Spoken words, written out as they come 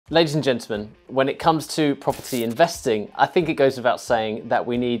Ladies and gentlemen, when it comes to property investing, I think it goes without saying that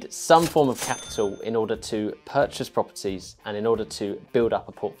we need some form of capital in order to purchase properties and in order to build up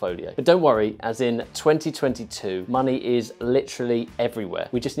a portfolio. But don't worry, as in 2022, money is literally everywhere.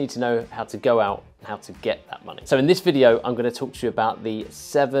 We just need to know how to go out and how to get that money. So in this video, I'm going to talk to you about the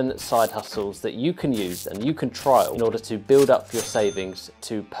 7 side hustles that you can use and you can trial in order to build up your savings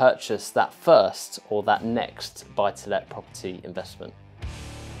to purchase that first or that next buy-to-let property investment.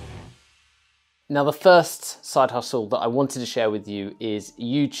 Now, the first side hustle that I wanted to share with you is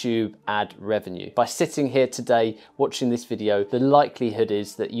YouTube ad revenue. By sitting here today watching this video, the likelihood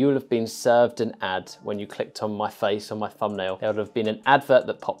is that you will have been served an ad when you clicked on my face, on my thumbnail. There would have been an advert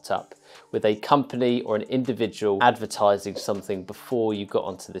that popped up with a company or an individual advertising something before you got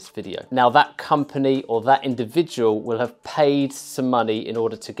onto this video. Now, that company or that individual will have paid some money in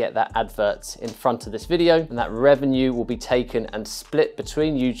order to get that advert in front of this video, and that revenue will be taken and split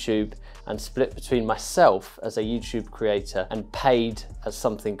between YouTube and split between myself as a YouTube creator and paid as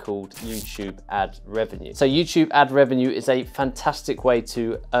something called YouTube ad revenue. So YouTube ad revenue is a fantastic way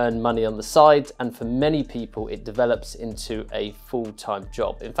to earn money on the side, and for many people it develops into a full-time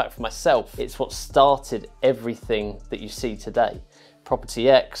job. In fact, for myself, it's what started everything that you see today. Property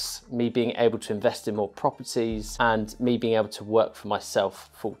X, me being able to invest in more properties, and me being able to work for myself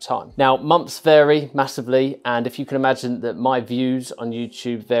full time. Now, months vary massively, and if you can imagine that my views on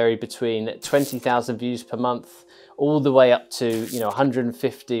YouTube vary between 20,000 views per month all the way up to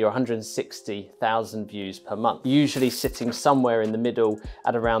 150 or 160,000 views per month, usually sitting somewhere in the middle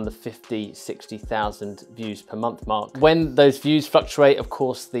at around the 50, 60,000 views per month mark. When those views fluctuate, of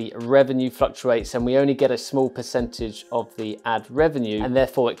course, the revenue fluctuates, and we only get a small percentage of the ad revenue, and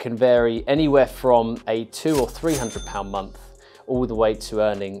therefore it can vary anywhere from a £200 or £300 month all the way to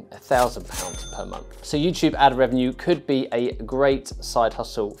earning £1,000 per month. So YouTube ad revenue could be a great side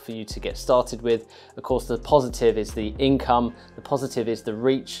hustle for you to get started with. Of course, the positive is the income, the positive is the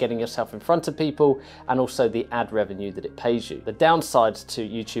reach, getting yourself in front of people, and also the ad revenue that it pays you. The downside to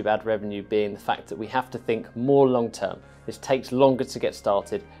YouTube ad revenue being the fact that we have to think more long term. This takes longer to get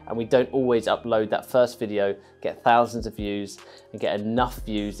started, and we don't always upload that first video, get thousands of views, and get enough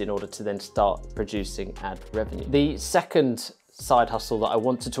views in order to then start producing ad revenue. The second side hustle that I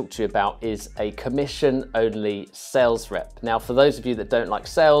want to talk to you about is a commission-only sales rep. Now, for those of you that don't like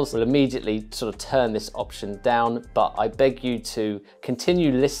sales, we'll immediately sort of turn this option down, but I beg you to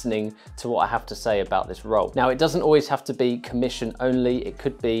continue listening to what I have to say about this role. Now, it doesn't always have to be commission only. It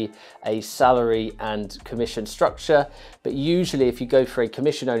could be a salary and commission structure, but usually if you go for a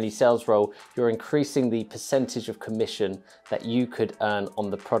commission-only sales role, you're increasing the percentage of commission that you could earn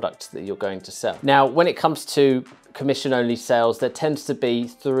on the product that you're going to sell. Now, when it comes to commission-only sales, there tends to be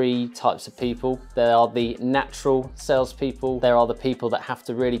 3 types of people. There are the natural salespeople. There are the people that have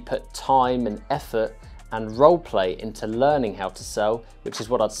to really put time and effort and role play into learning how to sell, which is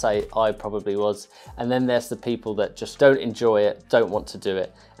what I'd say I probably was. And then there's the people that just don't enjoy it, don't want to do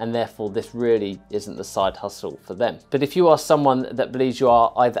it, and therefore this really isn't the side hustle for them. But if you are someone that believes you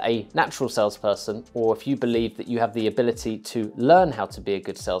are either a natural salesperson, or if you believe that you have the ability to learn how to be a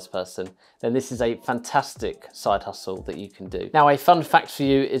good salesperson, then this is a fantastic side hustle that you can do. Now, a fun fact for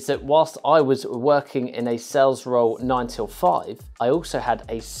you is that whilst I was working in a sales role 9 till 5, I also had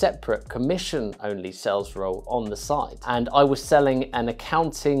a separate commission-only sales role on the side. And I was selling an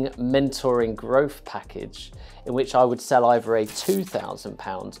accounting mentoring growth package in which I would sell either a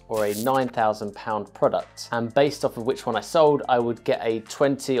 £2,000 or a £9,000 product. And based off of which one I sold, I would get a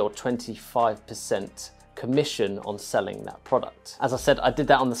 20 or 25% commission on selling that product. As I said, I did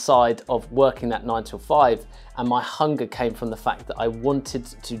that on the side of working that 9 till 5, and my hunger came from the fact that I wanted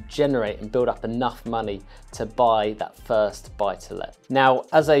to generate and build up enough money to buy that first buy-to-let. Now,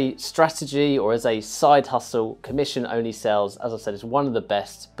 as a strategy or as a side hustle, commission-only sales, as I said, is one of the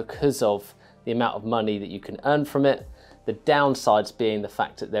best because of the amount of money that you can earn from it. The downsides being the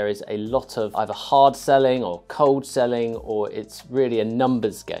fact that there is a lot of either hard selling or cold selling, or it's really a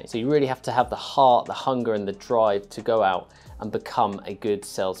numbers game. So you really have to have the heart, the hunger, and the drive to go out and become a good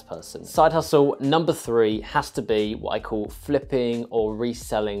salesperson. Side hustle number 3 has to be what I call flipping or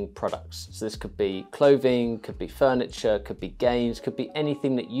reselling products. So this could be clothing, could be furniture, could be games, could be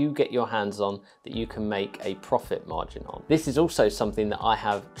anything that you get your hands on that you can make a profit margin on. This is also something that I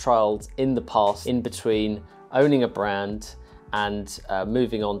have trialed in the past in between owning a brand and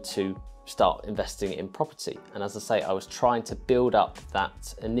moving on to start investing in property. And as I say, I was trying to build up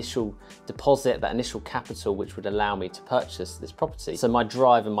that initial deposit, that initial capital, which would allow me to purchase this property. So my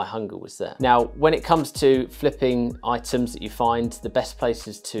drive and my hunger was there. Now, when it comes to flipping items that you find, the best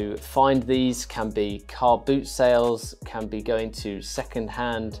places to find these can be car boot sales, can be going to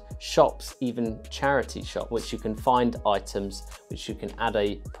second-hand shops, even charity shops, which you can find items which you can add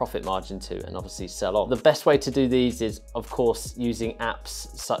a profit margin to and obviously sell on. The best way to do these is, of course, using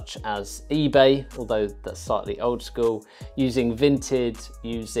apps such as eBay, although that's slightly old school, using Vinted,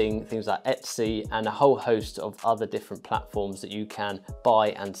 using things like Etsy, and a whole host of other different platforms that you can buy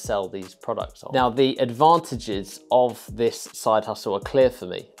and sell these products on. Now, the advantages of this side hustle are clear for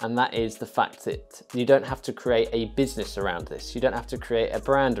me, and that is the fact that you don't have to create a business around this. You don't have to create a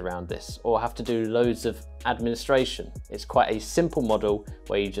brand around this or have to do loads of administration. It's quite a simple model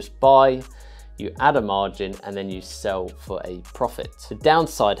where you just buy, you add a margin, and then you sell for a profit. The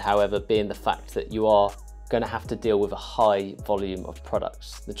downside, however, being the fact that you are going to have to deal with a high volume of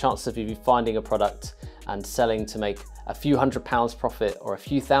products. The chance of you finding a product and selling to make a few £100 profit or a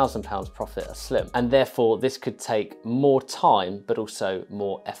few £1,000 profit are slim, and therefore this could take more time but also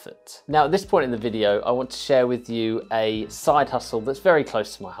more effort. Now, at this point in the video, I want to share with you a side hustle that's very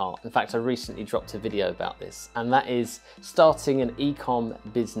close to my heart. In fact, I recently dropped a video about this, and that is starting an e-com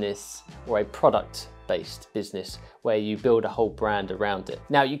business or a product-based business where you build a whole brand around it.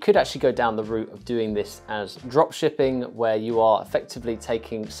 Now, you could actually go down the route of doing this as drop shipping, where you are effectively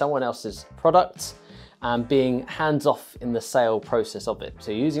taking someone else's product and being hands-off in the sale process of it. So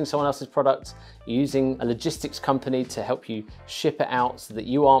you're using someone else's product, you're using a logistics company to help you ship it out so that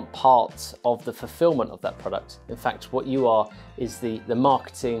you aren't part of the fulfillment of that product. In fact, what you are is the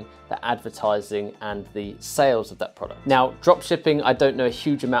marketing, the advertising, and the sales of that product. Now, drop shipping, I don't know a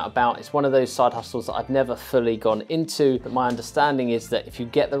huge amount about. It's one of those side hustles that I've never fully gone into, but my understanding is that if you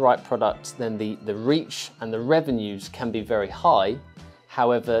get the right product, then the reach and the revenues can be very high.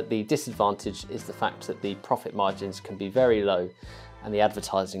 However, the disadvantage is the fact that the profit margins can be very low and the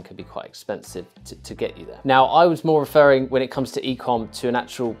advertising can be quite expensive to get you there. Now, I was more referring, when it comes to e-com, to an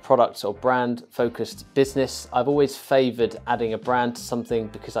actual product or brand focused business. I've always favored adding a brand to something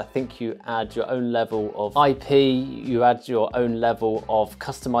because I think you add your own level of IP, you add your own level of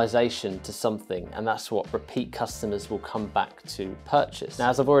customization to something, and that's what repeat customers will come back to purchase. Now,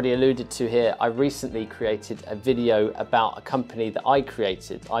 as I've already alluded to here, I recently created a video about a company that I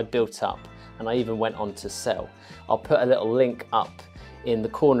created, I built up, and I even went on to sell. I'll put a little link up in the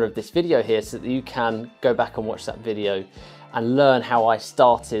corner of this video here so that you can go back and watch that video and learn how I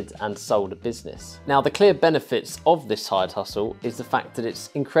started and sold a business. Now, the clear benefits of this side hustle is the fact that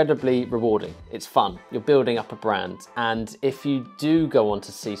it's incredibly rewarding. It's fun, you're building up a brand, and if you do go on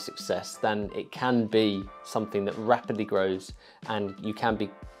to see success, then it can be something that rapidly grows and you can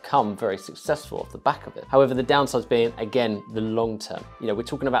become very successful off the back of it. However, the downsides being, again, the long term. You know, we're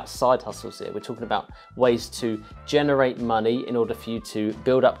talking about side hustles here. We're talking about ways to generate money in order for you to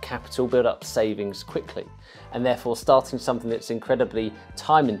build up capital, build up savings quickly. And therefore, starting something that's incredibly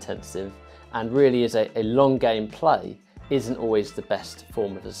time intensive and really is a long game play isn't always the best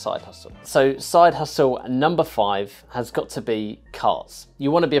form of a side hustle. So side hustle number 5 has got to be cars.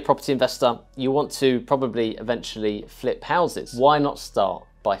 You want to be a property investor. You want to probably eventually flip houses. Why not start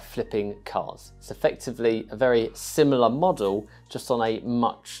by flipping cars? It's effectively a very similar model, just on a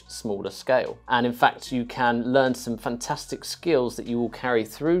much smaller scale. And in fact, you can learn some fantastic skills that you will carry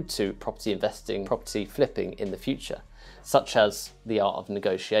through to property investing, property flipping in the future, such as the art of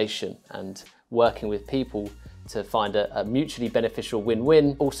negotiation and working with people to find a mutually beneficial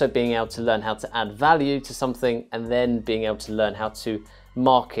win-win. Also being able to learn how to add value to something, and then being able to learn how to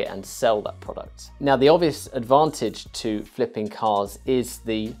market and sell that product. Now, the obvious advantage to flipping cars is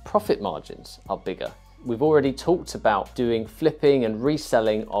the profit margins are bigger. We've already talked about doing flipping and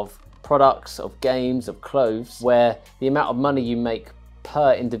reselling of products, of games, of clothes, where the amount of money you make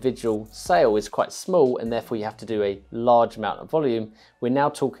per individual sale is quite small, and therefore you have to do a large amount of volume. We're now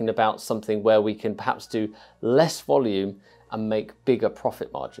talking about something where we can perhaps do less volume and make bigger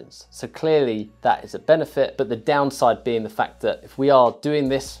profit margins. So clearly that is a benefit, but the downside being the fact that if we are doing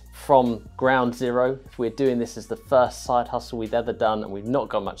this from ground zero, if we're doing this as the first side hustle we've ever done and we've not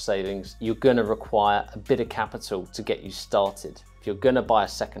got much savings, you're gonna require a bit of capital to get you started. If you're gonna buy a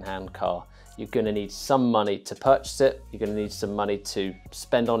second-hand car, you're gonna need some money to purchase it, you're gonna need some money to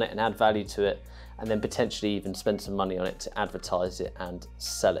spend on it and add value to it, and then potentially even spend some money on it to advertise it and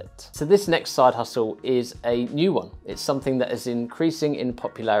sell it. So this next side hustle is a new one. It's something that is increasing in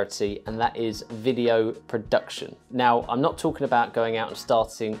popularity, and that is video production. Now, I'm not talking about going out and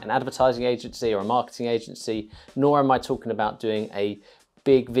starting an advertising agency or a marketing agency, nor am I talking about doing a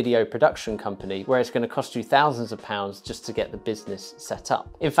big video production company where it's going to cost you thousands of pounds just to get the business set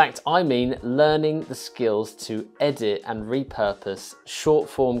up. In fact, I mean learning the skills to edit and repurpose short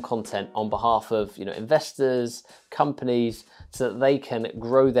form content on behalf of investors, companies, so that they can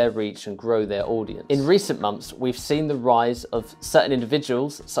grow their reach and grow their audience. In recent months, we've seen the rise of certain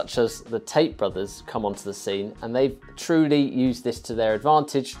individuals, such as the Tate brothers, come onto the scene, and they've truly used this to their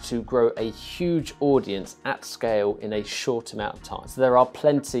advantage to grow a huge audience at scale in a short amount of time. So there are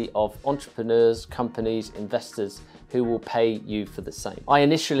plenty of entrepreneurs, companies, investors who will pay you for the same. I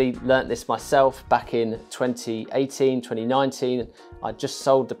initially learnt this myself back in 2018, 2019. I just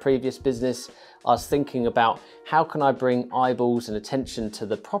sold the previous business. I was thinking about how can I bring eyeballs and attention to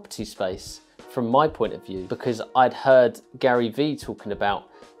the property space from my point of view, because I'd heard Gary Vee talking about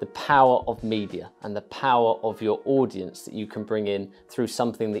the power of media and the power of your audience that you can bring in through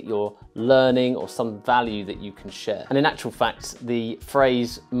something that you're learning or some value that you can share. And in actual fact, the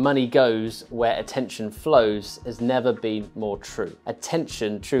phrase money goes where attention flows has never been more true.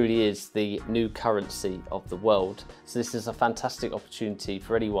 Attention truly is the new currency of the world. So this is a fantastic opportunity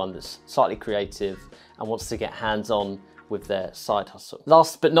for anyone that's slightly creative and wants to get hands-on with their side hustle.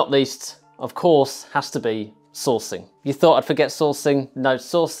 Last but not least, of course, has to be sourcing. You thought I'd forget sourcing? No,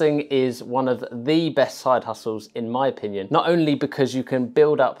 sourcing is one of the best side hustles in my opinion, not only because you can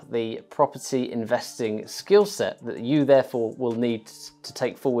build up the property investing skill set that you therefore will need to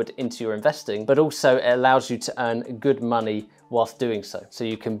take forward into your investing, but also it allows you to earn good money whilst doing so. So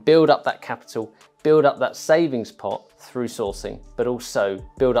you can build up that capital, build up that savings pot through sourcing, but also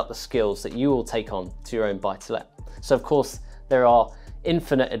build up the skills that you will take on to your own buy-to-let. So of course, there are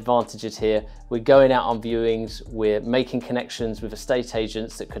infinite advantages here. We're going out on viewings, we're making connections with estate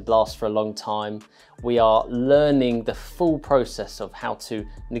agents that could last for a long time. We are learning the full process of how to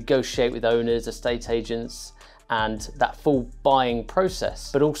negotiate with owners, estate agents, and that full buying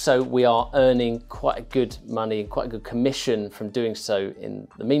process. But also we are earning quite a good money and quite a good commission from doing so in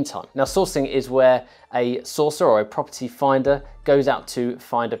the meantime. Now, sourcing is where a sourcer or a property finder goes out to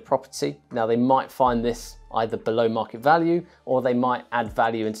find a property. Now, they might find this either below market value, or they might add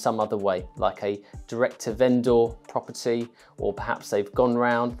value in some other way, like a direct to vendor property, or perhaps they've gone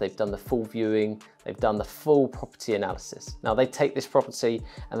round, they've done the full viewing, they've done the full property analysis. Now they take this property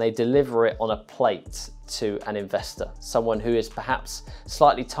and they deliver it on a plate to an investor, someone who is perhaps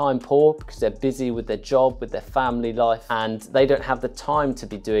slightly time poor because they're busy with their job, with their family life, and they don't have the time to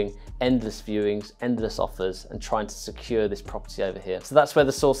be doing endless viewings, endless offers, and trying to secure this property over here. So that's where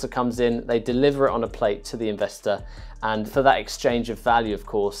the sourcer comes in. They deliver it on a plate to the investor, and for that exchange of value, of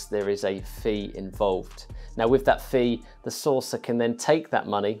course, there is a fee involved. Now with that fee, the sourcer can then take that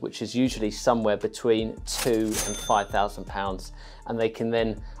money, which is usually somewhere between £2,000 and £5,000, and they can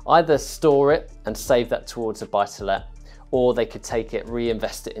then either store it and save that towards a buy-to-let, or they could take it,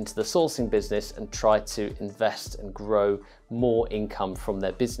 reinvest it into the sourcing business and try to invest and grow more income from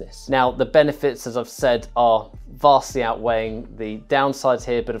their business. Now, the benefits, as I've said, are vastly outweighing the downsides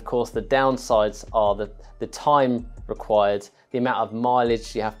here, but of course the downsides are the time required, the amount of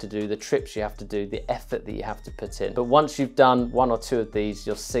mileage you have to do, the trips you have to do, the effort that you have to put in. But once you've done one or two of these,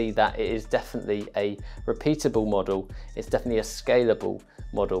 you'll see that it is definitely a repeatable model. It's definitely a scalable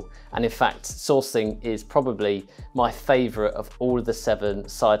model. And in fact, sourcing is probably my favorite of all of the 7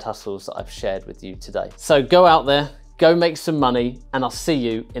 side hustles that I've shared with you today. So go out there, go make some money, and I'll see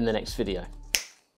you in the next video.